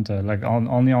money on Hunter, like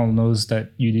only on those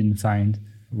that you didn't find.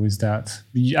 With that,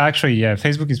 actually,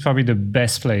 Facebook is probably the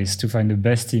best place to find the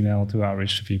best email to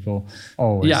outreach to people.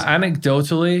 Always. Yeah,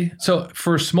 anecdotally. So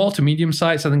for small to medium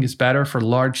sites, I think it's better. For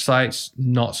large sites,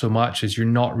 not so much, as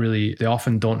they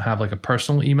often don't have like a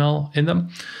personal email in them.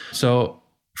 So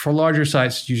for larger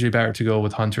sites, it's usually better to go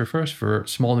with Hunter first. For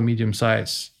small to medium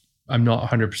sites, I'm not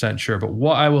 100% sure. But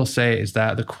what I will say is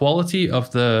that the quality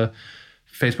of the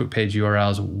Facebook page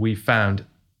URLs we found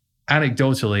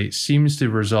anecdotally seems to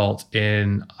result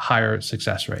in higher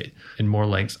success rate and more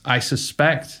links. I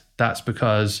suspect that's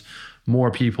because more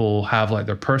people have like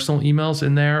their personal emails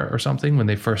in there or something when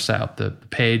they first set up the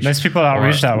page. Less people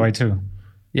outreach that way too.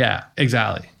 Yeah,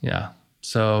 exactly. Yeah.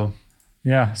 So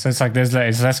it's like it's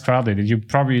less crowded. You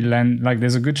probably land, like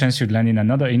there's a good chance you'd land in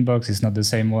another inbox. It's not the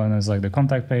same one as like the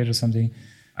contact page or something.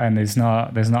 And there's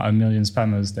not a million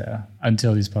spammers there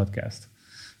until this podcast.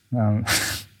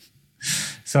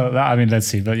 So, let's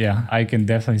see. But yeah, I can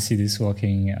definitely see this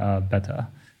working better.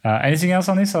 Anything else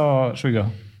on this, or should we go?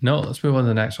 No, let's move on to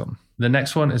the next one. The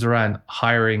next one is around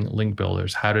hiring link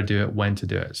builders, how to do it, when to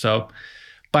do it. So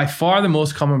by far the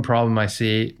most common problem I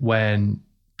see when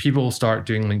people start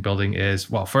doing link building is,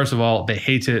 well, first of all, they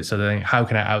hate it. So they think, how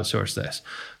can I outsource this?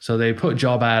 So they put a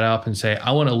job ad up and say,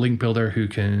 I want a link builder who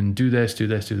can do this, do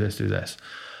this, do this, do this.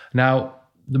 Now,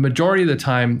 the majority of the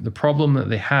time, the problem that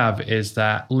they have is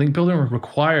that link building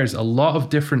requires a lot of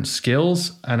different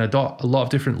skills and a lot of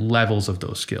different levels of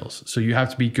those skills. So you have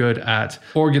to be good at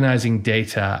organizing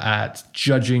data, at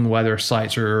judging whether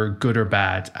sites are good or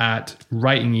bad, at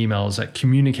writing emails, at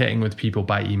communicating with people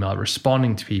by email,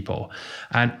 responding to people.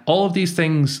 And all of these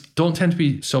things don't tend to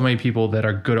be so many people that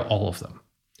are good at all of them,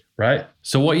 right?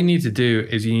 So what you need to do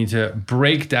is you need to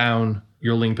break down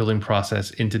your link building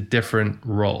process into different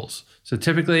roles. So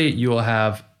typically you will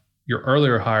have your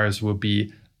earlier hires will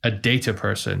be a data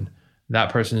person. That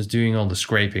person is doing all the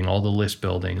scraping, all the list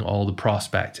building, all the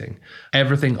prospecting,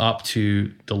 everything up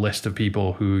to the list of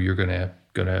people who you're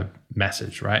gonna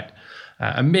message, right?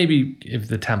 And maybe if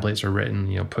the templates are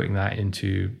written, putting that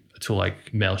into a tool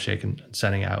like Mailshake and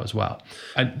sending it out as well.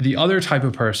 And the other type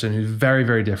of person who's very,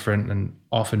 very different and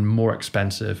often more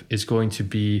expensive is going to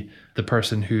be the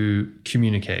person who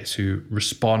communicates, who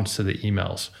responds to the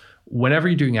emails. Whenever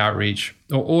you're doing outreach,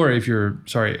 or if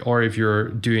you're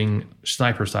doing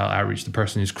sniper style outreach, the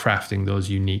person who's crafting those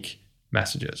unique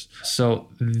messages. So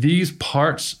these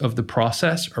parts of the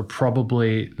process are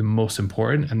probably the most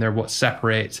important, and they're what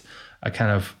separate a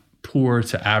kind of poor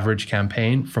to average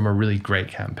campaign from a really great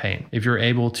campaign. If you're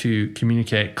able to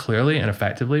communicate clearly and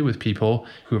effectively with people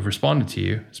who have responded to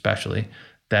you, especially,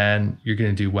 then you're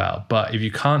going to do well. But if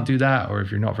you can't do that, or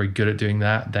if you're not very good at doing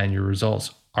that, then your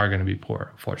results are going to be poor,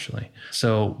 unfortunately.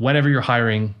 So whenever you're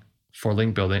hiring for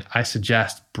link building, I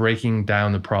suggest breaking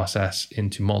down the process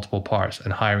into multiple parts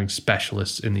and hiring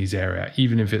specialists in these areas,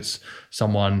 even if it's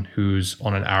someone who's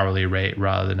on an hourly rate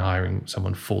rather than hiring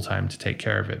someone full-time to take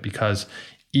care of it. Because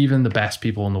even the best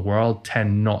people in the world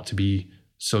tend not to be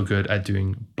so good at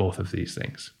doing both of these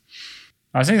things.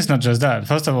 I think it's not just that.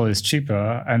 First of all, it's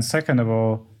cheaper. And second of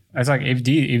all, it's like if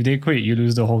they quit, you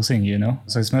lose the whole thing,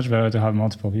 So it's much better to have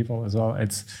multiple people as well.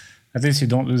 It's at least you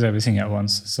don't lose everything at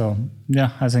once. So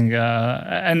yeah, I think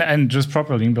and just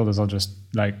proper link builders are just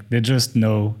like, they just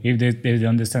know if they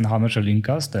understand how much a link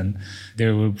costs, then they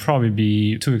will probably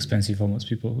be too expensive for most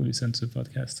people who listen to the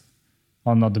podcast.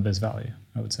 Or not the best value,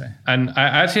 I would say. And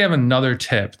I actually have another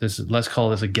tip. Let's call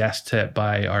this a guest tip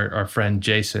by our friend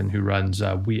Jason, who runs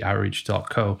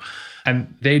weoutreach.co.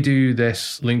 And they do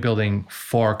this link building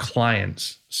for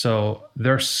clients. So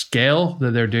their scale that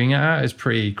they're doing it at is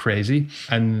pretty crazy.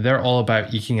 And they're all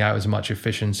about eking out as much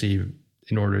efficiency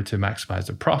in order to maximize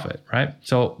their profit, right?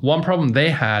 So one problem they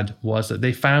had was that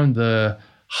they found the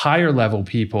higher level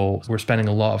people were spending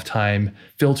a lot of time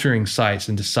filtering sites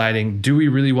and deciding, do we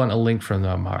really want a link from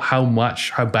them?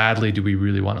 How badly do we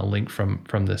really want a link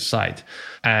from this site?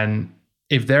 And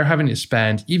if they're having to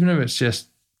spend, even if it's just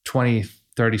 20,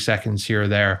 30 seconds here or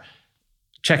there,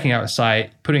 checking out a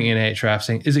site, putting in Ahrefs,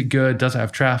 saying, is it good? Does it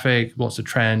have traffic? What's the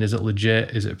trend? Is it legit?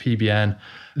 Is it PBN?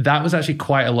 That was actually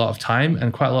quite a lot of time,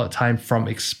 and quite a lot of time from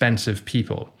expensive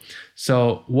people.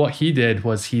 So what he did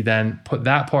was he then put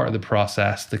that part of the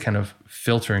process, the kind of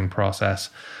filtering process,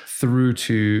 through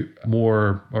to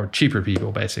more or cheaper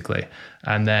people, basically.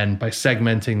 And then by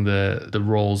segmenting the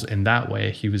roles in that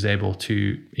way, he was able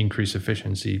to increase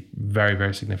efficiency very,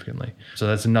 very significantly. So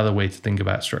that's another way to think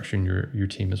about structuring your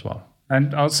team as well.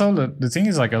 And also the thing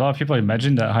is, like, a lot of people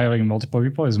imagine that hiring multiple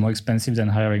people is more expensive than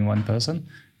hiring one person.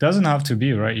 Doesn't have to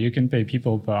be, right? You can pay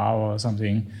people per hour or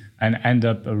something and end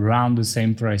up around the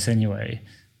same price anyway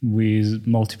with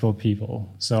multiple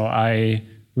people. So I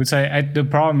would say the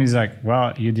problem is, like,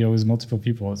 well, you deal with multiple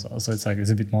people as well. So it's like,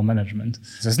 it's a bit more management.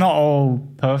 So it's not all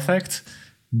perfect,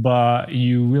 but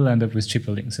you will end up with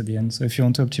cheaper links at the end. So if you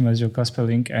want to optimize your cost per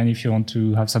link, and if you want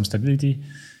to have some stability,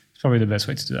 it's probably the best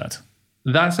way to do that.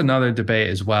 That's another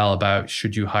debate as well about,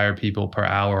 should you hire people per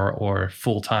hour or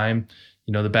full-time?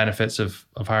 The benefits of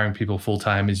hiring people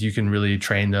full-time is you can really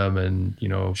train them and,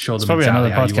 show them exactly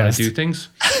how you want to do things.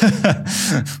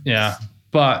 Yeah.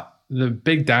 But the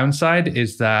big downside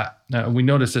is that, we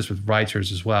notice this with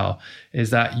writers as well, is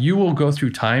that you will go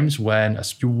through times when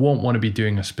you won't want to be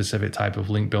doing a specific type of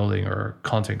link building or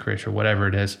content creation or whatever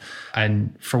it is.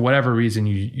 And for whatever reason,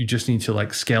 you just need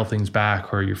to scale things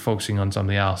back, or you're focusing on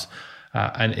something else.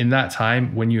 And in that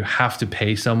time, when you have to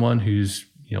pay someone who's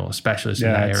a specialist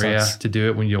in that area to do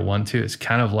it when you don't want to, it's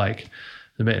kind of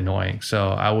a bit annoying. So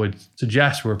I would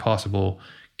suggest, where possible,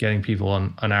 getting people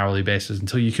on an hourly basis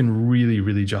until you can really,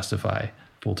 really justify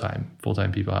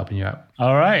full-time people helping you out.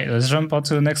 All right, let's jump on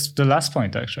to the last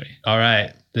point, actually. All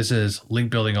right, this is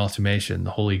link building automation,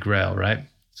 the holy grail, right?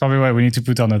 Probably why we need to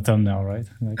put on a thumbnail, right?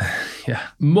 Yeah.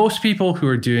 Most people who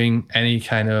are doing any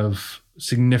kind of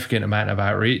significant amount of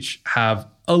outreach have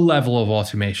a level of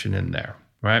automation in there,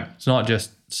 right? It's not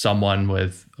just someone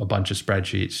with a bunch of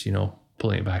spreadsheets,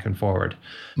 pulling it back and forward.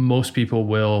 Most people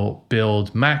will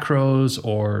build macros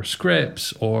or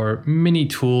scripts or mini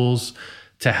tools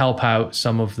to help out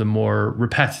some of the more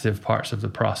repetitive parts of the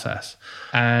process.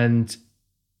 And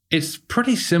it's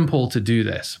pretty simple to do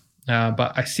this,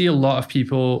 but I see a lot of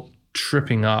people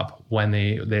tripping up when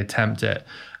they attempt it.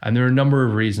 And there are a number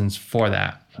of reasons for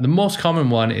that. The most common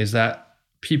one is that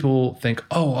people think,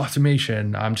 oh,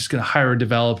 automation, I'm just going to hire a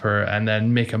developer and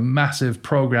then make a massive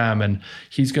program and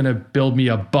he's going to build me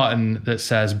a button that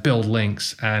says build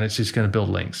links, and it's just going to build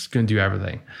links, going to do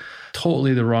everything.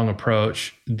 Totally the wrong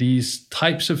approach. These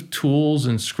types of tools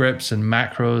and scripts and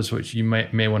macros, which you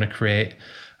may want to create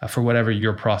for whatever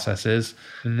your process is,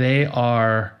 they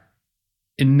are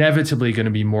inevitably going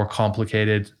to be more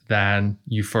complicated than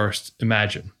you first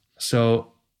imagine. So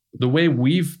the way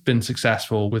we've been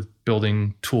successful with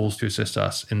building tools to assist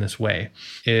us in this way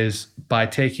is by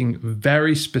taking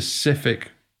very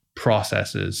specific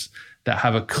processes that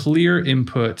have a clear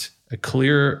input, a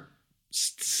clear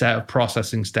set of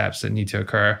processing steps that need to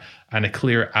occur, and a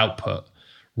clear output,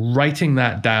 writing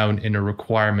that down in a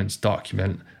requirements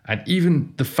document. And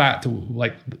even the fact that,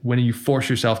 like, when you force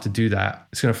yourself to do that,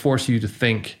 it's going to force you to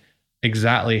think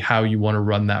exactly how you want to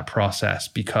run that process.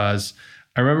 Because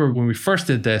I remember when we first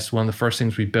did this, one of the first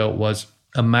things we built was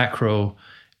a macro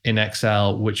in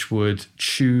Excel, which would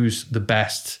choose the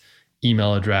best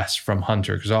email address from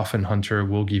Hunter, because often Hunter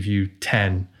will give you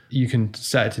 10. You can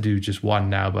set it to do just one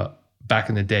now, but back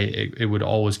in the day, it would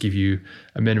always give you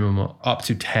a minimum of up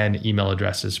to 10 email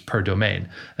addresses per domain.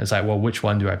 And it's like, well, which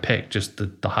one do I pick? Just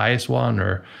the highest one?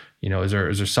 Or, is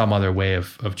there some other way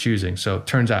of choosing? So it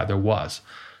turns out there was.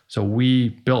 So we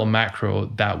built a macro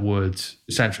that would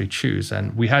essentially choose.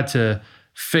 And we had to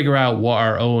figure out what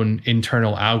our own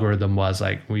internal algorithm was.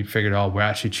 Like, we figured out we're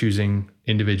actually choosing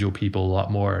individual people a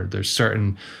lot more. There's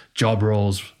certain job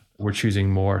roles we're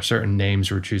choosing more, certain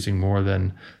names we're choosing more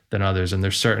than others. And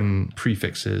there's certain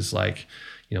prefixes like,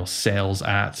 sales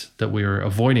at, that we were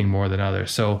avoiding more than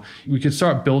others. So we could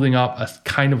start building up a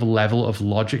kind of level of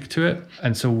logic to it.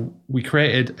 And so we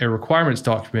created a requirements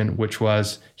document, which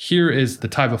was, here is the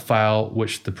type of file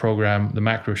which the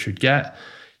macro should get.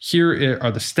 Here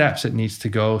are the steps it needs to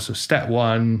go. So step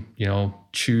 1,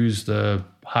 choose the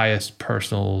highest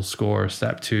personal score.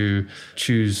 Step 2,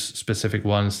 choose specific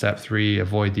ones. Step 3,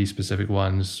 avoid these specific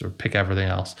ones, or pick everything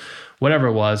else. Whatever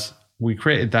it was, we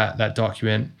created that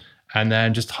document and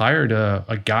then just hired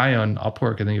a guy on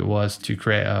Upwork, I think it was, to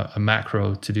create a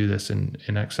macro to do this in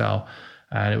Excel.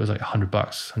 And it was like $100,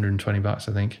 $120,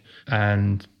 I think.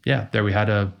 And yeah, there we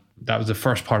had that was the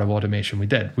first part of automation we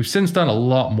did. We've since done a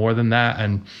lot more than that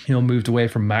and, moved away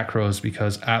from macros,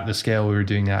 because at the scale we were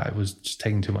doing that, it was just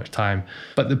taking too much time.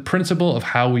 But the principle of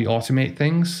how we automate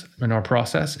things in our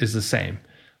process is the same.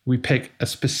 We pick a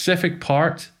specific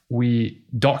part, we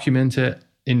document it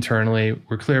internally,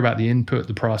 we're clear about the input,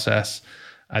 the process,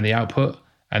 and the output,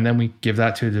 and then we give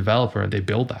that to a developer and they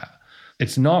build that.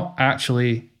 It's not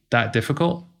actually that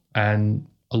difficult. And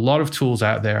a lot of tools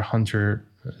out there, Hunter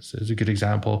is a good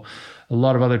example. A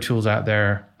lot of other tools out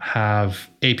there have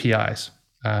APIs.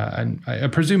 And I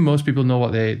presume most people know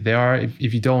what they are.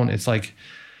 If you don't, it's like,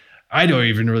 I don't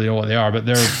even really know what they are, but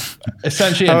they're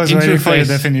essentially an interface. I was waiting for your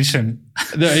definition.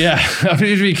 Yeah, I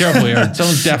need to be careful here.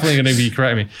 Someone's definitely going to be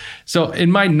correcting me. So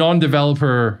in my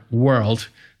non-developer world,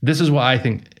 this is what I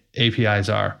think APIs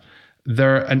are.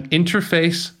 They're an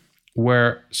interface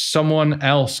where someone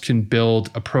else can build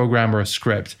a program or a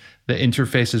script that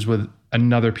interfaces with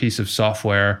another piece of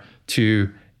software to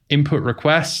input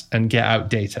requests and get out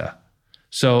data.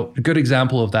 So a good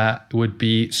example of that would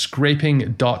be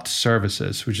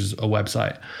scraping.services, which is a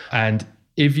website. And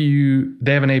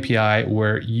they have an API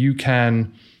where you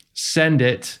can send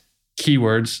it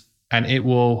keywords and it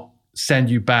will send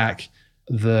you back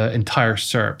the entire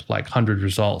SERP, like 100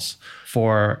 results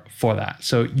for that.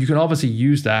 So you can obviously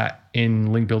use that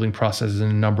in link building processes in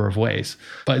a number of ways,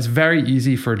 but it's very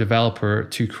easy for a developer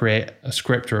to create a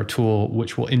script or a tool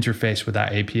which will interface with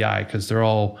that API, because they're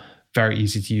all very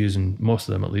easy to use, and most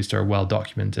of them at least are well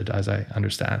documented, as I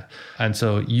understand. And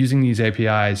so using these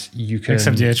APIs, you can...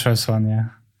 Except the Ahrefs one, yeah.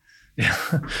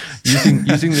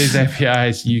 using these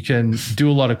APIs, you can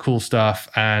do a lot of cool stuff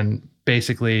and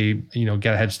basically,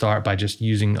 get a head start by just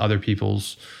using other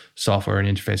people's software and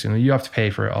interfacing. You have to pay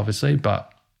for it, obviously,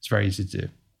 but it's very easy to do.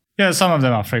 Yeah, some of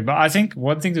them are free. But I think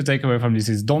one thing to take away from this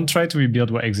is don't try to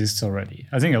rebuild what exists already.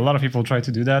 I think a lot of people try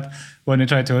to do that when they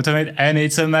try to automate, and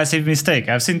it's a massive mistake.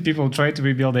 I've seen people try to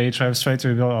rebuild Ahrefs, try to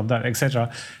rebuild all that,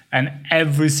 etc. And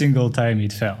every single time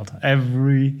it failed.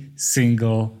 Every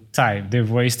single time. They've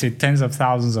wasted tens of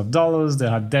thousands of dollars. They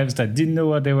had devs that didn't know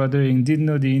what they were doing, didn't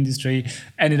know the industry,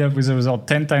 ended up with a result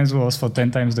 10 times worse for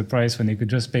 10 times the price when they could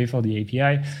just pay for the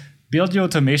API. Build your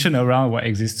automation around what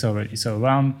exists already. So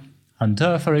around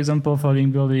Hunter, for example, for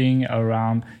link building,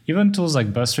 around even tools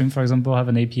like BuzzStream, for example, have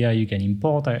an API you can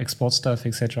import or export stuff,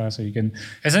 etc. So you can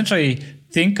essentially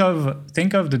think of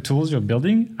the tools you're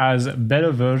building as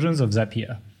better versions of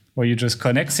Zapier, where you just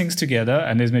connect things together,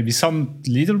 and there's maybe some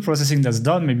little processing that's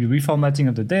done, maybe reformatting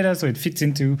of the data so it fits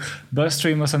into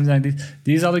BuzzStream or something like this.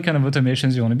 These are the kind of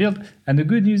automations you want to build. And the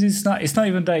good news is it's not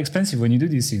even that expensive when you do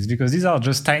these things, because these are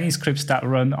just tiny scripts that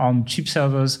run on cheap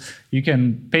servers. You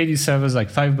can pay these servers like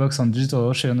 $5 on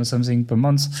DigitalOcean or something per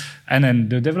month. And then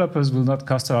the developers will not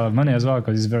cost a lot of money as well,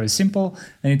 because it's very simple.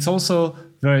 And it's also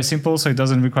very simple, so it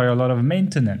doesn't require a lot of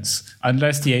maintenance.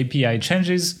 Unless the API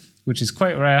changes, which is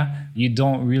quite rare, you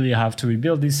don't really have to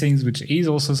rebuild these things, which is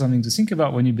also something to think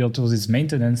about when you build tools, is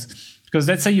maintenance. Because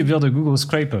let's say you build a Google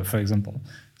scraper, for example.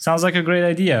 Sounds like a great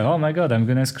idea. Oh my God, I'm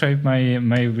going to scrape my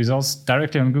results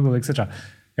directly on Google, etc.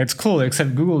 It's cool,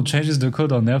 except Google changes the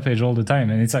code on their page all the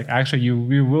time. And it's like, actually,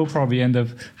 you will probably end up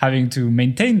having to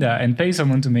maintain that and pay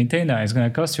someone to maintain that. It's going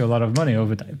to cost you a lot of money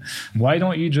over time. Why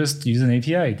don't you just use an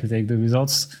API to take the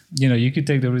results? You could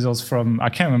take the results from, I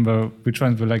can't remember which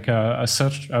ones, but like a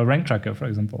rank tracker, for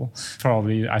example.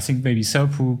 Probably, I think maybe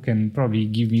Serpu can probably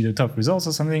give me the top results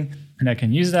or something. And I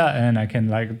can use that, and I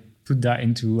can put that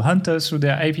into Hunter through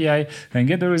their API, and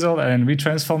get the result, and then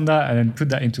retransform that, and then put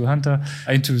that into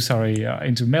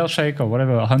into Mailshake or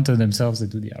whatever. Hunter themselves, they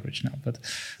do the average now, but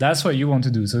that's what you want to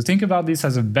do. So think about this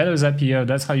as a better Zapier.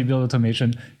 That's how you build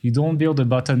automation. You don't build a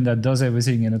button that does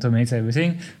everything and automates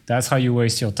everything. That's how you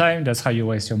waste your time. That's how you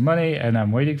waste your money. And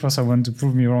I'm waiting for someone to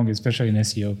prove me wrong, especially in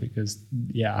SEO, because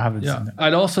I haven't seen that.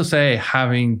 I'd also say,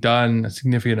 having done a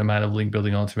significant amount of link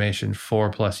building automation,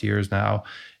 4+ years now,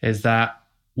 is that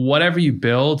whatever you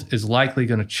build is likely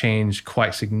going to change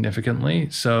quite significantly.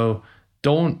 So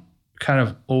don't kind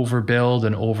of overbuild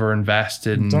and overinvest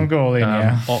in don't go all in,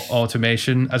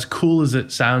 automation. As cool as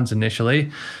it sounds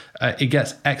initially, it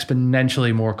gets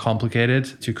exponentially more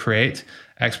complicated to create,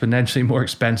 exponentially more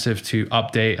expensive to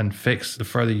update and fix the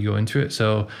further you go into it.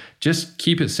 So just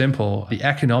keep it simple. The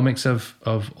economics of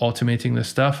automating this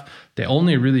stuff, they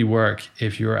only really work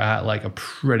if you're at like a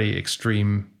pretty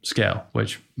extreme scale,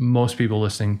 which most people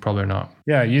listening probably are not.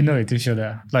 Yeah, it if you're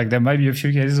there. Like, there might be a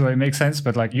few cases where it makes sense,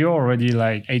 but like, you're already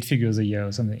like 8 figures a year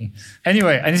or something.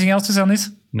 Anyway, anything else to say on this?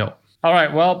 No. All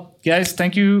right. Well, guys,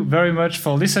 thank you very much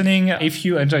for listening. If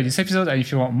you enjoyed this episode and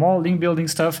if you want more link building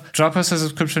stuff, drop us a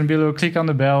subscription below, click on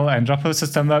the bell, and drop us a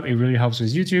thumb up. It really helps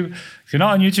with YouTube. If you're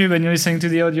not on YouTube and you're listening to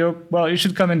the audio, well, you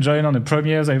should come and join on the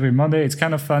premieres every Monday. It's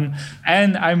kind of fun.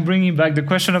 And I'm bringing back the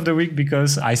question of the week,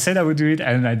 because I said I would do it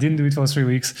and I didn't do it for 3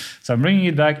 weeks. So I'm bringing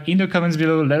it back. In the comments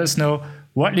below, let us know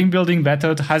what link building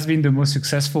method has been the most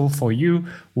successful for you?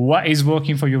 What is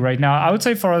working for you right now? I would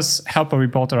say for us, Help a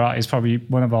Reporter is probably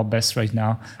one of our best right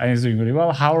now, and it's doing really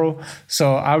well, Haro.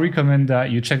 So I recommend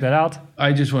that you check that out.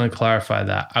 I just want to clarify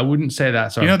that. I wouldn't say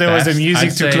that's our there best. was the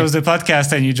music to close the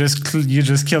podcast, and you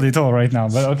just killed it all right now.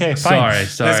 But okay, fine.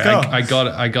 Sorry. Let's go.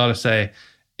 I gotta say,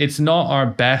 it's not our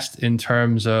best in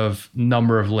terms of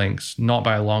number of links, not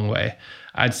by a long way.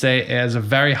 I'd say it has a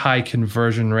very high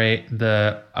conversion rate.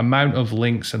 The amount of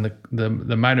links and the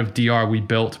amount of DR we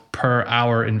built per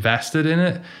hour invested in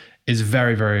it is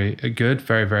very, very good,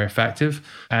 very, very effective.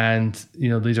 And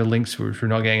these are links which we're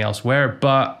not getting elsewhere,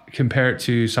 but compared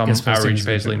to some average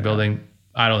phase link building,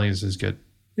 I don't think this is good.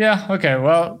 Yeah, okay.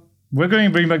 Well, we're going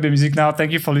to bring back the music now.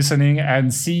 Thank you for listening,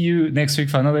 and see you next week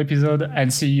for another episode,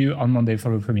 and see you on Monday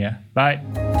for the premiere.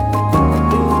 Bye.